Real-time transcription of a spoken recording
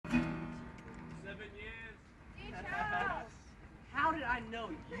I know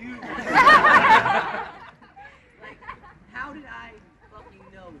you? Like, how did I fucking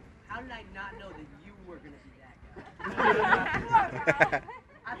know? How did I not know that you were gonna be that guy?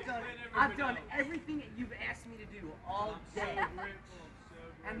 I've done everything that you've asked me to do all day,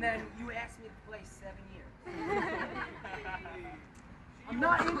 and then you asked me to play 7 years. I'm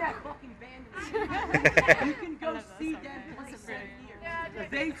not in that fucking band anymore. You can go see them play 7 years.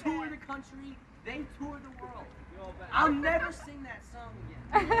 They tour the country, they tour the world. I'll never sing that song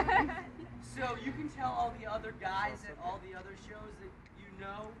again. So you can tell all the other guys at all the other shows that you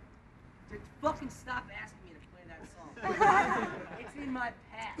know to fucking stop asking me to play that song. It's in my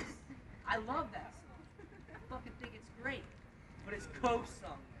past. I love that song. I fucking think it's great. But it's Cove's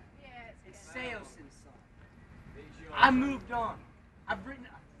song. It's Saosin's song. I moved on. I've written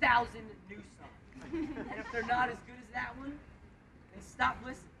 1,000 new songs. And if they're not as good as that one, then stop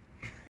listening.